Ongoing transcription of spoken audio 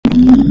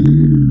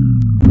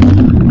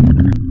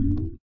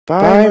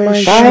Buy my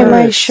shirt. Buy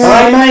my shirt.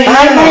 Buy my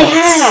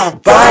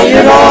hat. Buy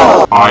it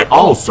all. I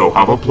also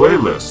have a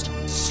playlist.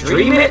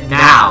 Stream it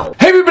now.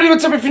 Hey everybody,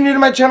 what's up? If you're new to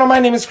my channel,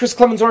 my name is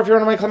Klemens, or if you're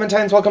one of my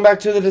Clementines, welcome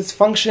back to The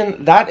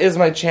Dysfunction. That is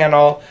my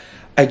channel.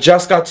 I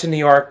just got to New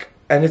York,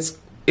 and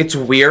it's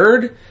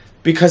weird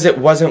because it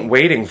wasn't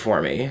waiting for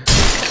me.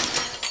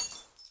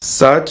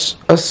 Such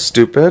a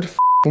stupid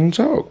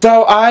joke.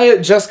 So I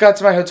just got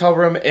to my hotel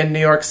room in New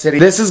York City.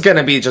 This is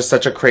gonna be just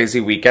such a crazy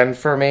weekend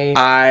for me.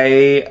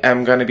 I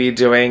am gonna be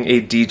doing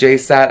a DJ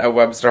set at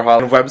Webster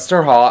Hall. In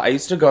Webster Hall, I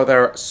used to go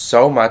there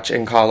so much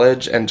in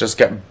college and just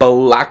get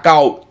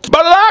blackout.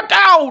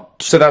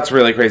 So that's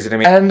really crazy to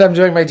me. And I'm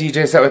doing my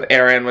DJ set with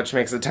Erin, which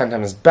makes it 10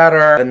 times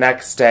better. The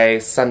next day,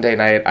 Sunday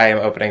night, I am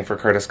opening for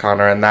Kurtis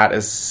Conner, and that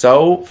is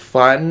so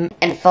fun.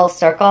 And full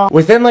circle.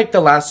 Within like the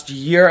last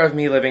year of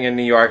me living in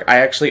New York, I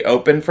actually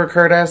opened for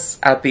Kurtis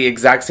at the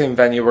exact same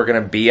venue we're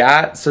gonna be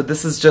at. So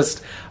this is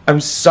just,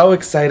 I'm so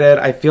excited.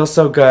 I feel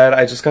so good.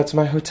 I just got to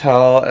my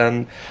hotel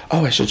and,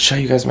 oh, I should show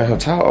you guys my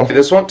hotel.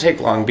 This won't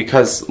take long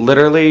because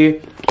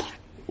literally,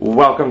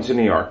 welcome to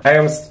New York.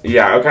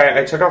 Yeah, okay,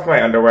 I took off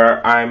my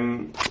underwear.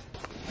 I'm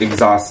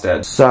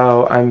exhausted.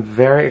 So I'm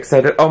very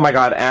excited. Oh my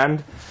God,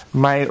 and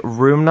my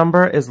room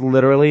number is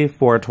literally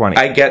 420.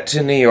 I get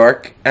to New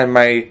York and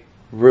my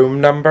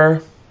room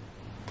number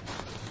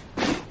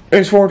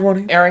is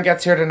 420. Erin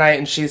gets here tonight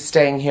and she's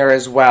staying here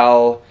as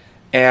well.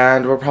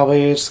 And we're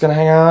probably just gonna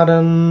hang out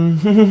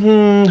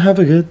and have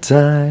a good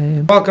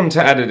time. Welcome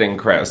to editing,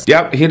 Chris.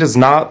 Yep, he does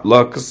not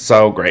look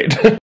so great.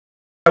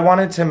 I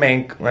wanted to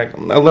make like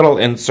a little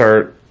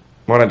insert,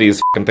 one of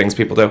these fucking things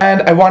people do.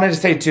 And I wanted to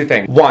say two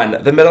things.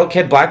 One, the Middle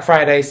Kid Black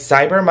Friday,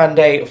 Cyber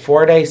Monday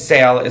 4-day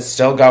sale is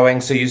still going,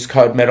 so use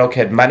code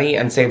MiddleKidMoney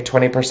and save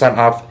 20%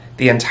 off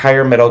the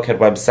entire Middle Kid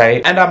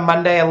website. And on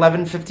Monday,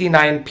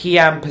 11:59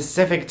 p.m.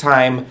 Pacific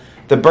time,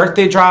 the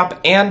birthday drop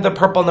and the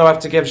purple No F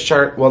to Give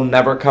shirt will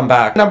never come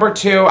back. Number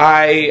two,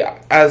 I,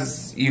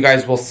 as you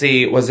guys will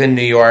see, was in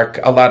New York.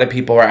 A lot of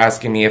people were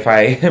asking me if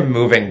I am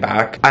moving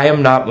back. I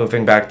am not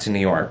moving back to New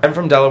York. I'm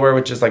from Delaware,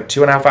 which is like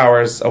 2.5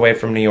 hours away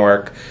from New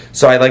York.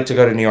 So I like to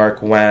go to New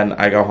York when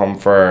I go home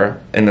for,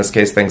 in this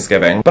case,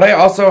 Thanksgiving. But I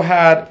also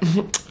had,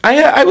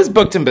 I was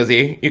booked and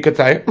busy, you could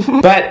say.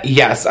 But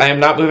yes, I am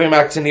not moving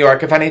back to New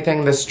York. If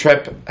anything, this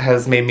trip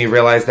has made me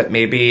realize that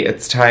maybe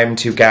it's time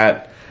to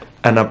get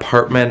an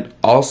apartment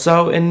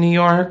also in New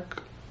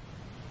York.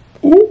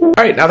 Ooh.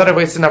 Alright, now that I've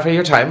wasted enough of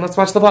your time, let's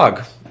watch the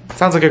vlog.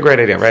 Sounds like a great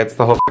idea, right? It's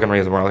the whole fucking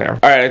reason we're all here.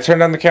 Alright, I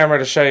turned on the camera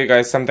to show you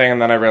guys something,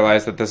 and then I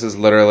realized that this is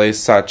literally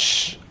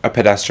such a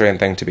pedestrian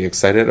thing to be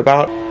excited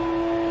about.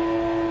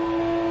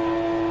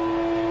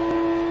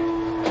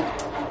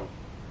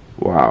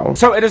 Wow.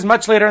 So it is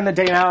much later in the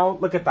day now.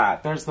 Look at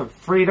that. There's the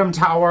Freedom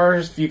Tower,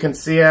 if you can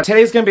see it.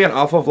 Today's gonna be an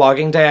awful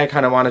vlogging day. I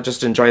kind of want to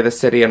just enjoy the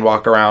city and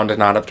walk around and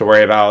not have to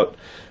worry about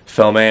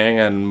filming,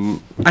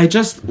 and I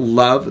just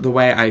love the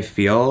way I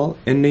feel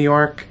in New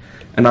York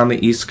and on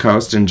the East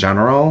Coast in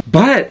general.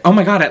 But, oh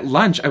my God, at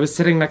lunch, I was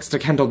sitting next to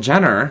Kendall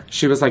Jenner.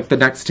 She was like the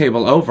next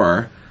table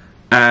over,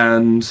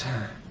 and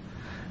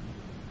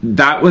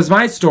that was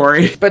my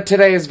story. But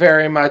today is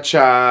very much,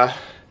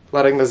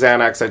 letting the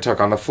Xanax I took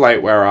on the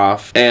flight wear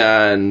off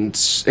and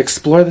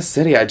explore the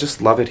city. I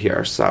just love it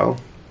here, so.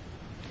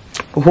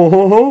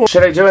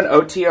 Should I do an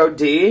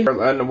OTOD?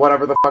 Or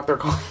whatever the fuck they're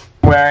called.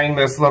 Wearing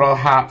this little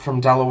hat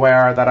from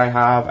Delaware that I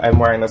have. I'm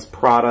wearing this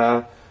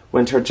Prada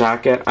winter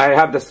jacket. I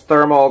have this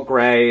thermal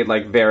gray,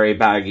 like very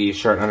baggy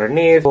shirt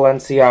underneath.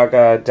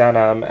 Balenciaga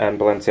denim and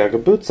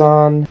Balenciaga boots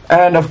on.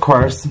 And of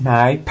course,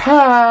 my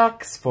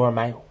packs for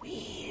my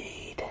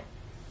weed.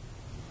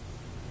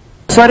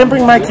 So I didn't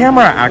bring my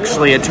camera,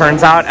 actually, it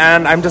turns out,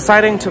 and I'm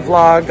deciding to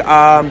vlog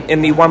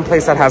in the one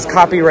place that has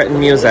copywritten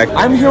music.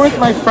 I'm here with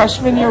my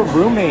freshman year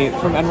roommate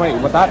from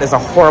NYC. Well, that is a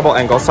horrible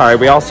angle. Sorry,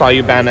 we all saw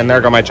you, Ben, and there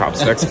go my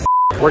chopsticks.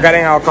 We're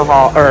getting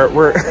alcohol, or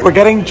we're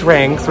getting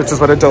drinks, which is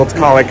what adults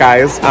call it,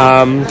 guys.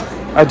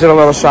 I did a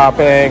little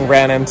shopping,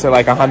 ran into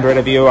like 100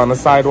 of you on the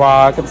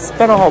sidewalk. It's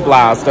been a whole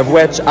blast, of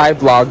which I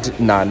vlogged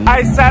none.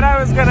 I said I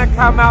was gonna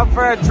come out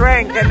for a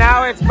drink, and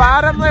now it's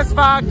bottomless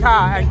vodka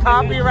and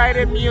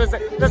copyrighted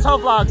music. This whole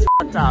vlog's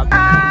fucked up.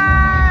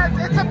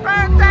 Yes, it's a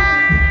birthday!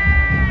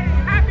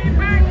 Happy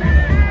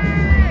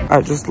birthday!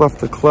 I just left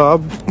the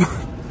club.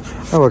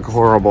 I look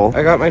horrible.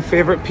 I got my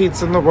favorite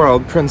pizza in the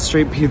world, Prince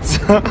Street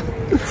Pizza.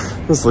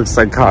 This looks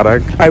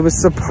psychotic. I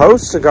was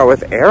supposed to go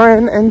with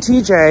Erin and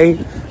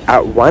TJ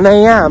at 1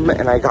 a.m.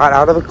 and I got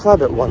out of the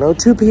club at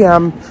 1:02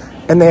 p.m.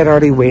 and they had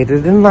already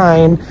waited in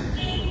line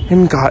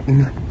and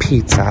gotten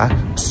pizza.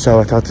 So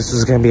I thought this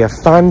was gonna be a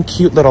fun,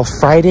 cute little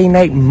Friday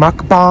night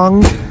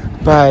mukbang,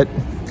 but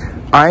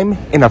I'm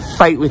in a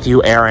fight with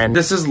you, Erin.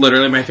 This is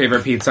literally my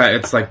favorite pizza.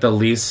 It's like the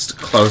least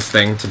close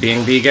thing to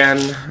being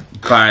vegan,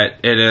 but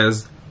it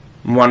is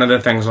one of the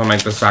things I'll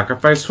make the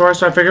sacrifice for,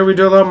 so I figured we'd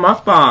do a little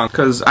mukbang,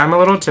 because I'm a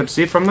little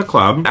tipsy from the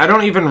club. I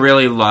don't even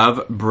really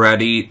love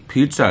bready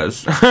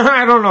pizzas.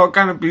 I don't know what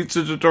kind of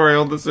pizza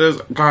tutorial this is.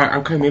 God,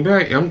 okay, maybe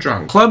I am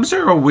drunk. Clubs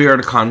are a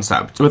weird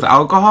concept. With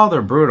alcohol,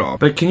 they're brutal.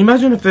 But can you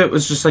imagine if it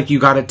was just like you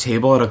got a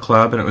table at a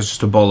club and it was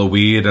just a bowl of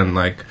weed and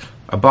like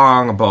a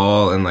bong, a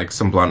bowl, and like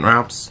some blunt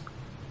wraps?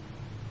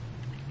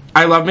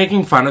 I love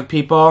making fun of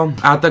people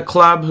at the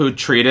club who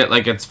treat it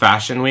like it's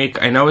fashion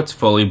week. I know it's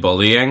fully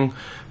bullying,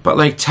 but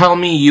like tell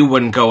me you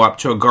wouldn't go up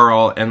to a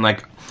girl in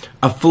like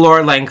a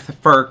floor-length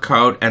fur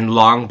coat and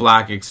long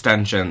black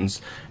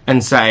extensions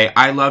and say,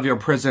 I love your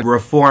prison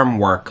reform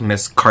work,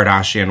 Miss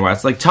Kardashian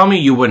West. Like, tell me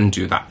you wouldn't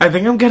do that. I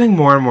think I'm getting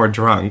more and more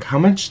drunk. How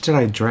much did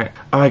I drink?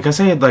 Oh, I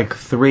guess I had like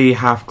 3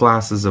 half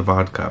glasses of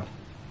vodka.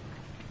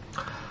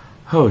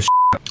 Oh, shit.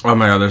 Oh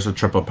my god, there's a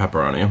triple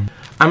pepperoni.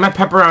 I'm a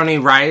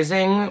pepperoni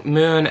rising,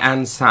 moon,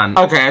 and sun.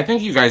 Okay, I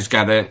think you guys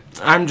get it.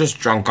 I'm just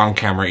drunk on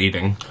camera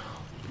eating.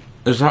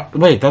 Is that,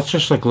 wait, that's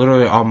just like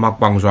literally all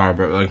mukbangs are,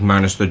 but like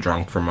minus the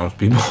drunk for most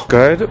people.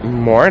 Good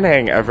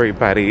morning,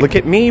 everybody. Look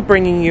at me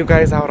bringing you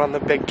guys out on the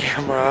big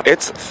camera.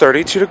 It's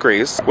 32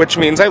 degrees, which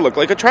means I look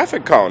like a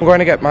traffic cone. I'm going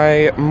to get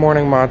my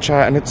morning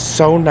matcha, and it's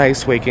so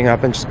nice waking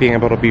up and just being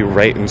able to be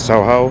right in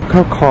Soho. Look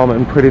how calm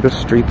and pretty the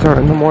streets are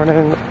in the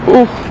morning.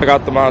 Ooh, I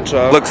got the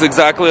matcha. Looks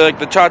exactly like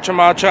the cha-cha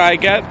matcha I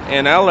get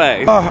in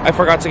LA. Oh, I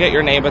forgot to get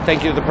your name, but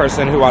thank you to the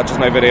person who watches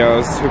my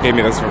videos who gave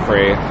me this for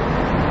free.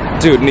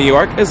 Dude, New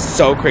York is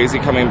so crazy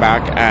coming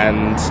back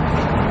and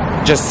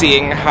just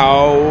seeing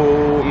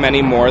how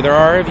many more there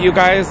are of you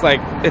guys. Like,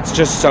 it's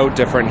just so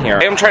different here.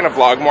 I am trying to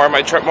vlog more of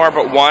my trip more,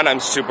 but one, I'm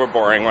super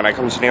boring when I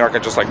come to New York. I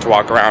just like to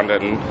walk around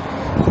and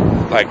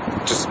like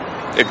just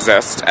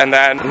exist. And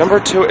then number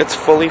 2, it's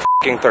fully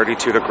f***ing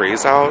 32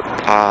 degrees out.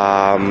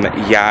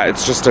 Yeah,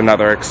 it's just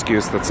another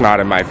excuse that's not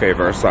in my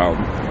favor, so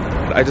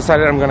I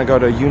decided I'm gonna go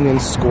to Union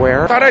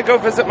Square. Thought I'd go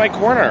visit my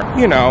corner,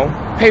 you know,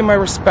 pay my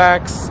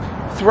respects,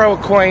 throw a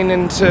coin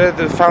into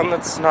the fountain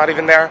that's not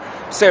even there,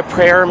 say a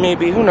prayer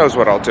maybe, who knows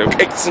what I'll do.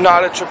 It's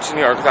not a trip to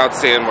New York without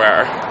seeing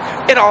where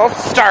it all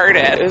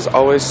started. It is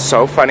always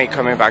so funny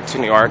coming back to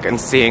New York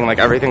and seeing like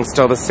everything's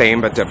still the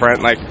same but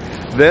different. Like,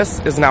 this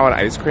is now an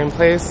ice cream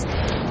place,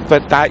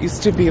 but that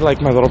used to be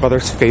like my little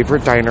brother's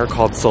favorite diner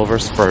called Silver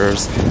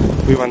Spurs.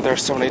 We went there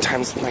so many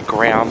times with my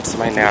gramps,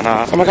 my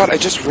nana. Oh my god, I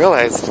just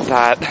realized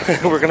that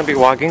we're gonna be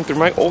walking through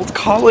my old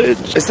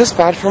college. Is this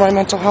bad for my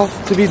mental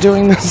health to be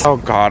doing this? Oh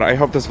god, I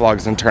hope this vlog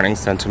isn't turning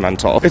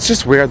sentimental. It's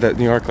just weird that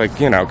New York, like,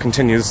 you know,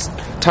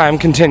 time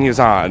continues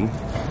on.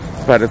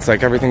 But it's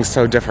like everything's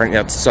so different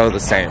yet so the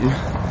same.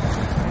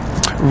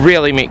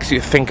 Really makes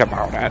you think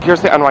about it.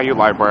 Here's the NYU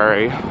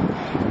library.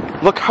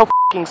 Look how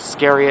f***ing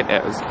scary it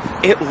is.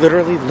 It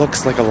literally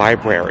looks like a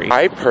library.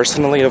 I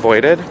personally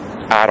avoided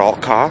at all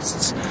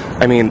costs.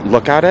 I mean,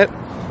 look at it.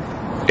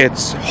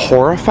 It's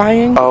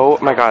horrifying. Oh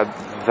my god,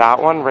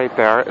 that one right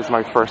there is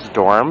my first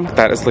dorm.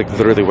 That is like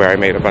literally where I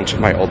made a bunch of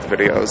my old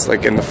videos,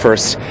 like in the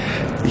first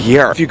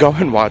year. If you go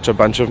and watch a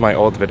bunch of my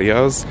old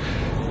videos,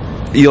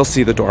 you'll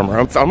see the dorm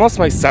room. It's almost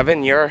my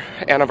 7-year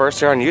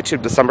anniversary on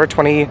YouTube, December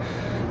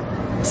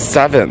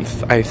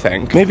 27th, I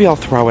think. Maybe I'll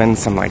throw in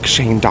some like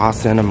Shane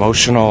Dawson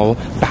emotional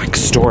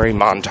backstory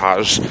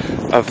montage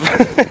of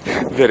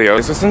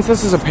videos. So since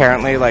this is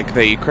apparently like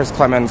the Chris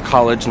Klemens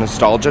college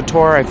nostalgia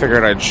tour, I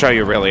figured I'd show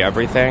you really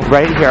everything.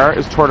 Right here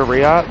is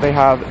Torteria. They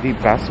have the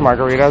best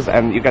margaritas,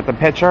 and you get the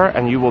picture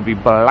and you will be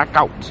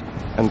blackout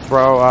and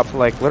throw up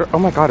like oh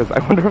my god,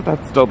 I wonder if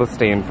that's still the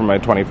stain from my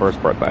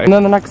 21st birthday. And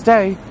then the next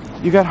day,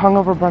 you get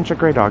hungover brunch at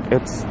Grey Dog.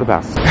 It's the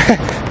best.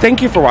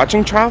 Thank you for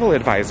watching Travel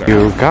Advisor.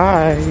 You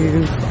guys,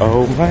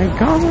 oh my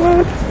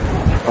god.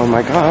 Oh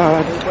my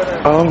god.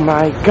 Oh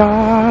my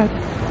god.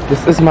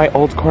 This is my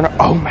old corner.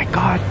 Oh my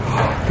god.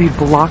 They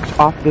blocked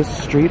off this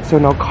street so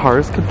no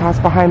cars could pass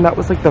behind. That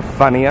was like the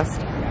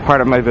funniest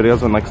part of my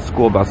videos when like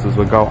school buses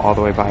would go all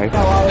the way by.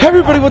 Hey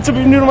everybody, what's up?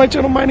 If you're new to my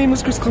channel, my name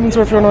is Kurtis Conner,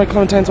 or if you're one of my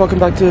Clementines, welcome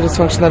back to the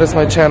dysfunction that is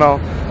my channel.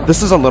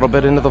 This is a little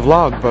bit into the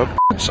vlog, but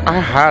I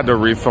had to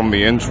refilm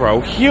the intro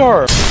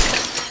here.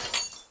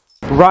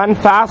 Run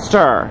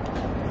faster.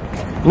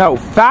 No,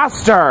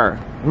 faster.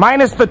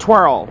 Minus the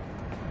twirl.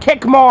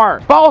 Kick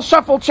more. Ball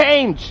shuffle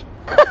change.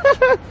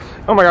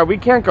 Oh my god, we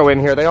can't go in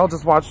here. They all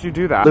just watched you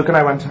do that. Luke and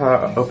I went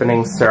to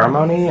opening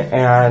ceremony,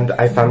 and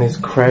I found these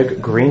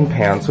Craig green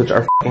pants, which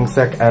are f***ing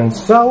sick, and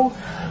so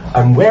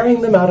I'm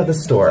wearing them out of the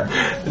store.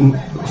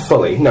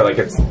 Fully. No, like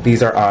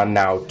these are on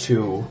now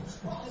to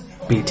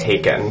be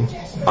taken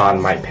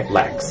on my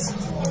legs.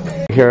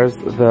 Here's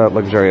the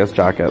luxurious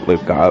jacket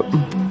Luke got.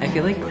 I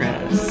feel like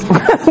Chris.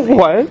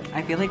 What?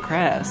 I feel like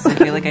Chris. I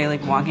feel like I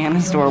like walking in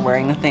the store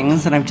wearing the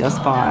things that I've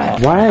just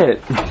bought. What?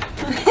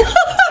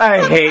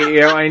 I hate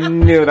you. I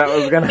knew that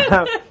was gonna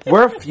happen.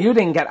 We're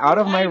feuding. Get out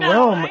of my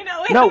room. I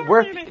know. No,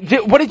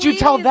 what did you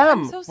tell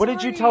them? So what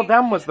did you tell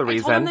them was the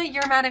reason? I told them that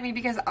you're mad at me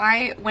because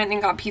I went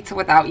and got pizza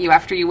without you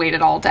after you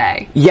waited all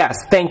day.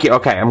 Yes, thank you.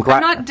 Okay, I'm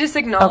glad. I'm not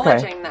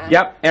disacknowledging that.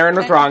 Yep, Erin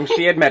was wrong.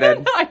 She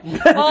admitted.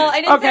 Well,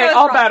 I didn't say I was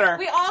all wrong. better.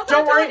 We all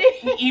don't worry,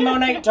 emo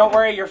night. Don't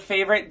worry, your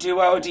favorite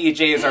duo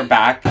DJs are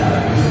back.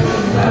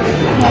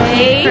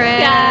 Hey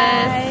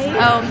guys!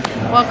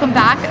 Welcome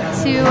back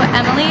to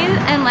Emily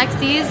and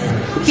Lexie's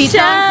feature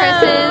on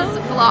Chris's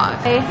vlog.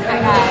 Hey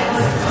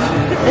guys!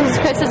 This is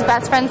Chris's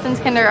best friend since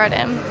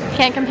kindergarten.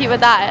 Can't compete with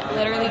that.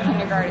 Literally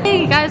kindergarten.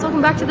 Hey guys!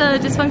 Welcome back to the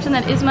dysfunction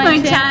that is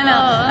my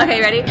channel.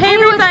 Okay, ready? Hey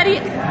everybody!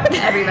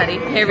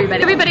 Hey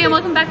everybody, and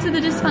welcome back to the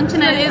dysfunction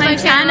that is my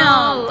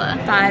channel.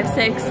 5,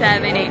 6,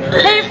 7, 8.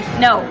 Hey,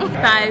 no.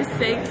 5,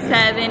 6,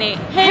 7, 8.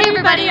 Hey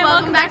everybody, and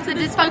welcome back to the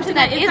dysfunction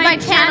that is my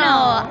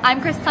channel.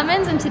 I'm Chris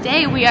Klemens, and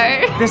today we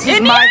are. This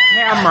is my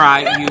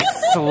camera, you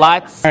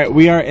sluts. All right,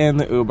 we are in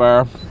the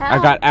Uber. I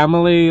got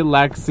Emily,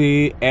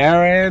 Lexie,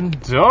 Erin,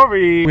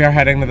 Dory. We are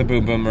heading to the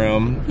Boom Boom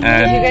Room,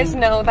 and You guys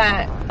know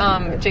that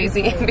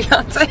Jay-Z and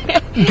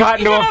Beyonce got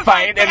into a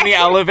fight in the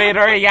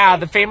elevator. Yeah,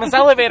 the famous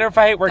elevator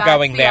fight. We're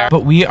going there.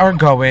 But we are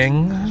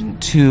going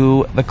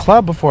to the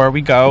club before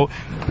we go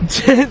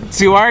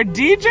to our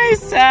DJ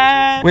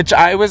set, which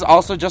I was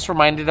also just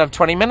reminded of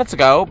 20 minutes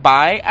ago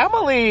by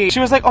Emily. She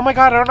was like, oh my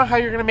god, I don't know how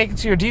you're gonna make it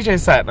to your DJ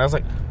set. And I was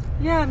like,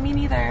 Yeah, me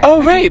neither.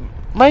 oh right,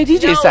 my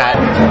DJ set.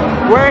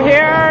 We're here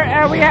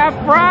and we have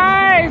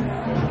fries.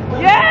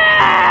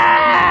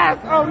 Yes!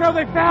 Oh no,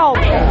 they fell.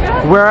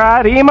 We're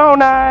at emo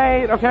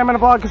night. Okay, I'm gonna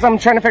vlog because I'm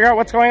trying to figure out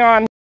what's going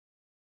on.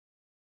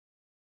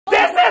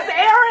 This is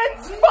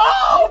Erin's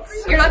fault!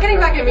 You're not getting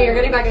back at me, you're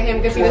getting back at him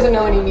because he doesn't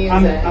know any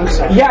music. I'm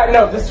sorry. Yeah,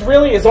 no, this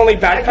really is only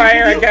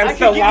backfire against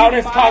the give you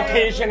loudest my-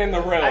 Caucasian in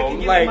the room. I can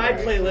give like, you my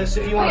playlist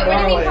if you want to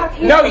borrow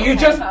it. no, you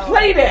just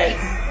played it.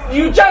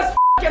 You just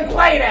f***ing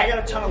played I got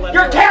a it. ton of left.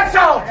 You're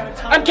canceled.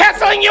 I'm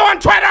canceling you on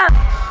Twitter.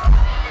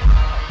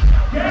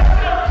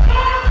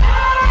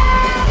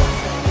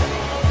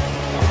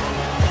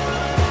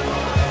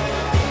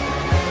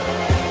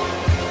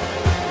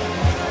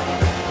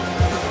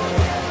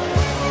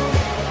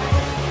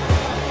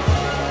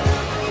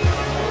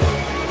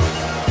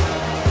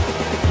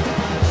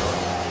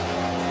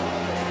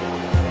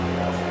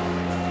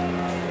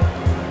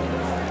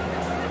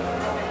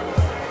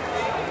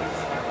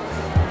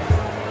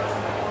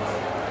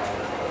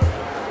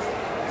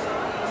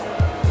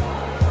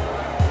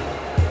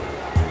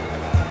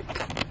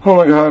 Oh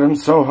my god, I'm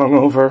so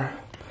hungover.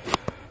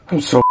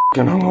 I'm so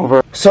f***ing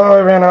hungover. So I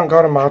ran out and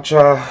got a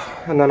matcha,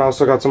 and then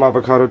also got some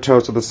avocado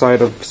toast with a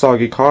side of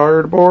soggy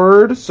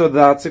cardboard, so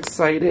that's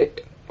exciting.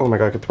 Oh my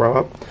god, I could throw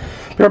up.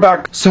 Be right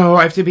back. So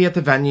I have to be at the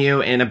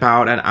venue in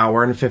about an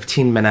hour and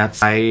 15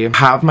 minutes. I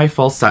have my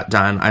full set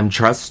done. I'm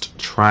just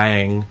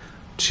trying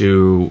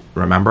to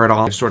remember it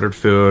all. I just ordered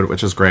food,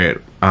 which is great,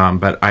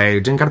 but I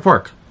didn't get a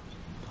fork.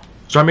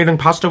 So I'm eating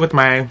pasta with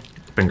my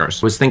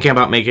fingers. Was thinking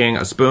about making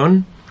a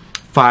spoon,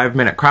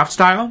 5-minute craft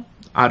style,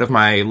 out of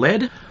my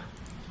lid,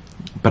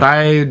 but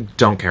I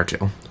don't care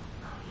to.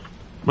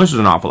 This is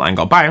an awful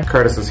angle. Bye.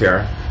 Kurtis is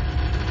here.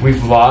 We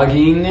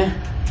vlogging.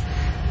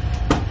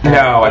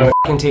 No, I'm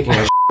f***ing taking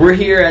a We're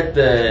here at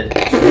the...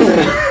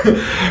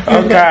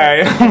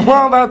 Okay,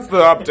 well that's the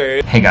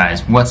update. Hey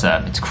guys, what's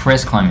up? It's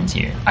Chris Klemens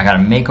here. I got a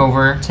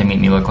makeover to make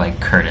me look like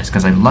Kurtis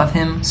because I love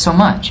him so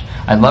much.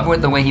 I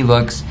love the way he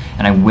looks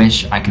and I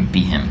wish I could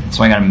be him.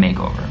 So I got a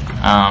makeover.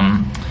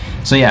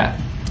 So yeah,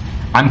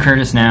 I'm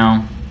Kurtis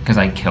now because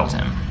I killed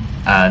him.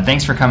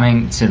 Thanks for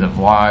coming to the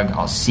vlog.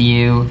 I'll see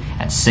you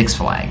at Six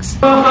Flags.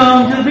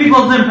 Welcome to the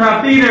People's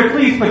Improv Theater.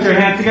 Please put your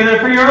hands together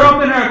for your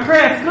opener,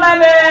 Chris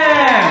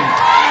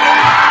Klemens!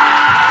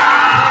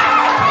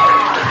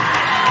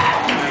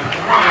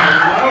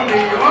 Hello, New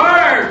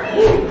York!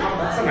 Oh,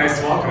 that's a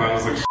nice welcome. I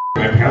was like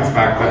my pants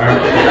back there.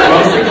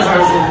 Mostly because I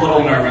was a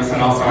little nervous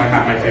and also I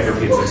had my favorite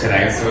pizza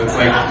today, so it's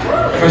like,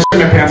 if I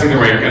shit my pants either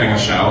way, you're getting a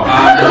show.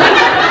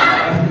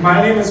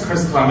 My name is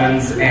Chris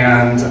Klemens,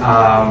 and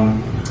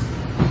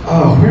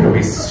oh, where do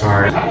we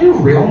start? Is that your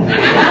real name?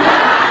 Oh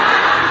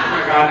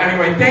my god,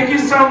 anyway, thank you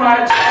so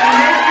much. And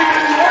make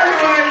even more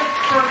noise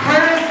for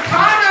Kurtis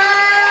Conner!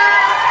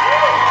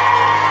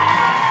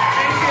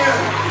 Thank you.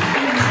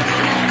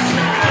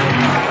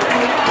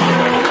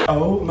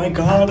 Oh my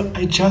god,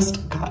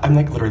 I'm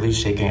like literally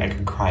shaking. I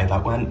could cry.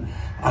 That one,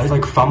 I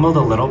like fumbled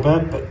a little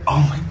bit, but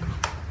oh my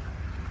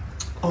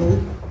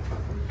god.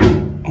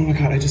 Oh my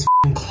god, I just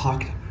f***ing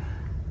clocked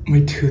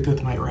my tooth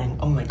with my ring.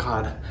 Oh my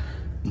god.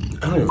 I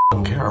don't even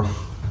f***ing care.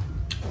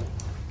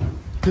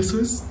 This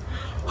was,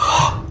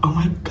 oh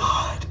my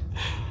god.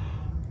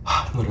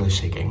 I'm literally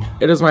shaking.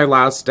 It is my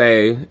last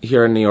day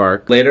here in New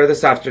York. Later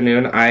this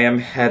afternoon, I am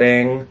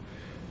heading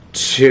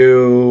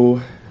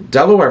to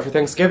Delaware for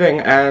Thanksgiving,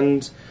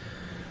 and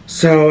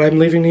so I'm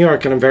leaving New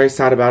York and I'm very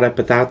sad about it,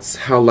 but that's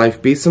how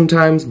life be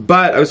sometimes.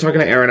 But I was talking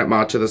to Erin at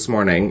Matcha this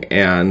morning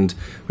and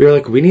we were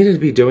like, we needed to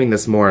be doing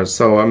this more,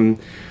 so I'm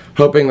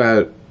hoping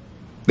that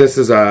this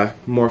is a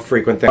more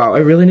frequent thing. Wow, I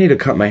really need to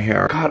cut my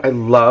hair. God, I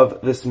love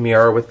this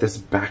mirror with this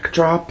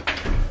backdrop.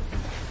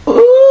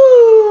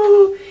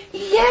 Ooh!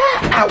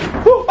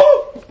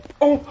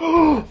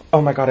 Oh,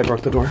 oh my god, I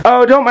broke the door.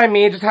 Oh, don't mind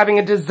me, just having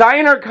a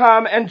designer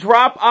come and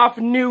drop off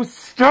new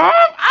stuff.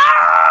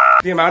 Ah!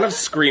 The amount of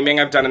screaming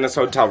I've done in this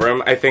hotel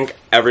room, I think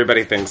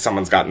everybody thinks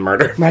someone's gotten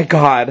murdered. My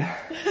god.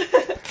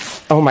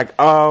 Oh my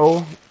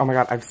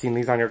god, I've seen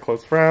these on your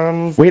close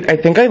friends. Wait, I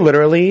think I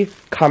literally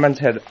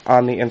commented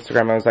on the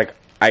Instagram. I was like,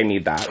 I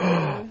need that.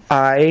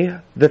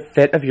 The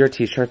fit of your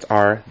t-shirts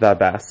are the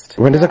best.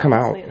 When does it come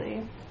out?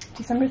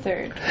 December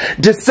 3rd.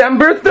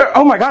 December 3rd?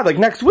 Oh my god, like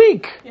next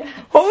week. Yeah.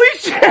 Holy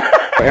shit.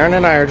 Erin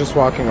and I are just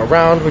walking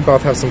around. We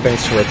both have some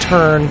things to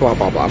return, blah,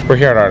 blah, blah. We're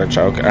here at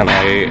Artichoke, and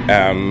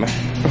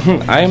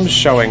I am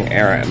showing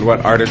Erin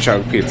what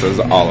artichoke pizza is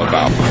all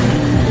about.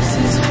 This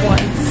is one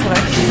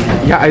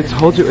selection. Yeah, I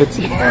told you it's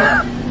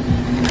here.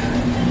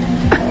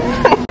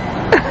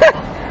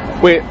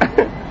 Wait,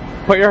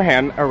 put your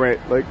hand, oh wait,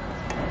 like,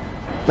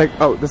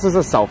 oh, this is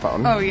a cell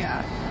phone. Oh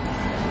yeah.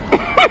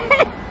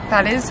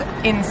 That is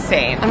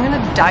insane. I'm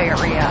gonna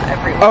diarrhea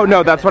everywhere. Oh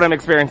no, that's what I'm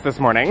experiencing this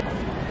morning.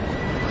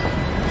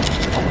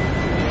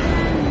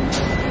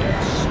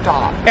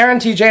 Stop. Erin,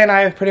 TJ, and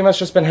I have pretty much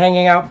just been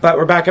hanging out, but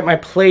we're back at my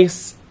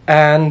place,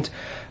 and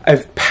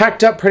I've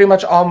packed up pretty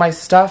much all my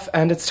stuff,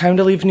 and it's time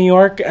to leave New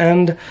York,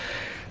 and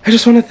I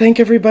just want to thank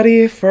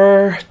everybody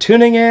for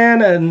tuning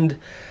in and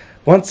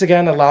once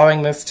again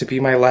allowing this to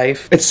be my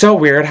life. It's so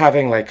weird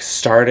having like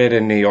started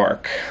in New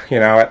York, you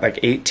know, at like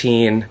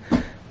 18.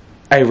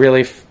 I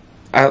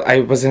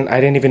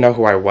didn't even know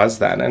who I was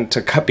then, and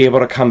to be able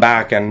to come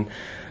back and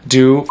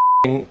do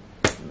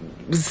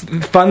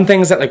fun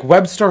things at like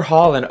Webster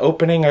Hall and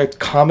opening a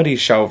comedy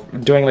show,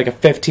 doing like a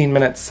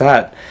 15-minute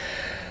set.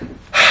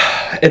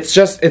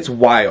 It's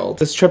wild.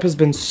 This trip has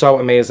been so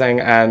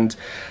amazing, and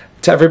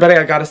to everybody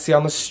I got to see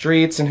on the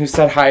streets and who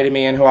said hi to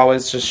me and who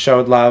always just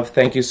showed love,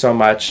 thank you so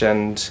much.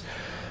 And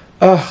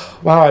oh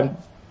wow,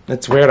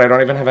 it's weird, I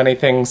don't even have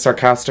anything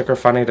sarcastic or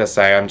funny to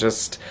say. I'm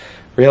just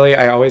really,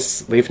 I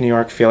always leave New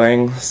York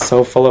feeling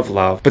so full of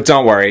love. But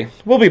don't worry,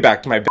 we'll be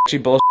back to my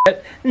bitchy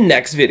bullshit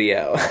next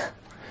video.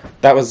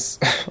 That was,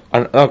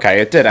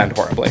 okay, it did end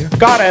horribly.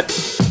 Got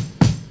it!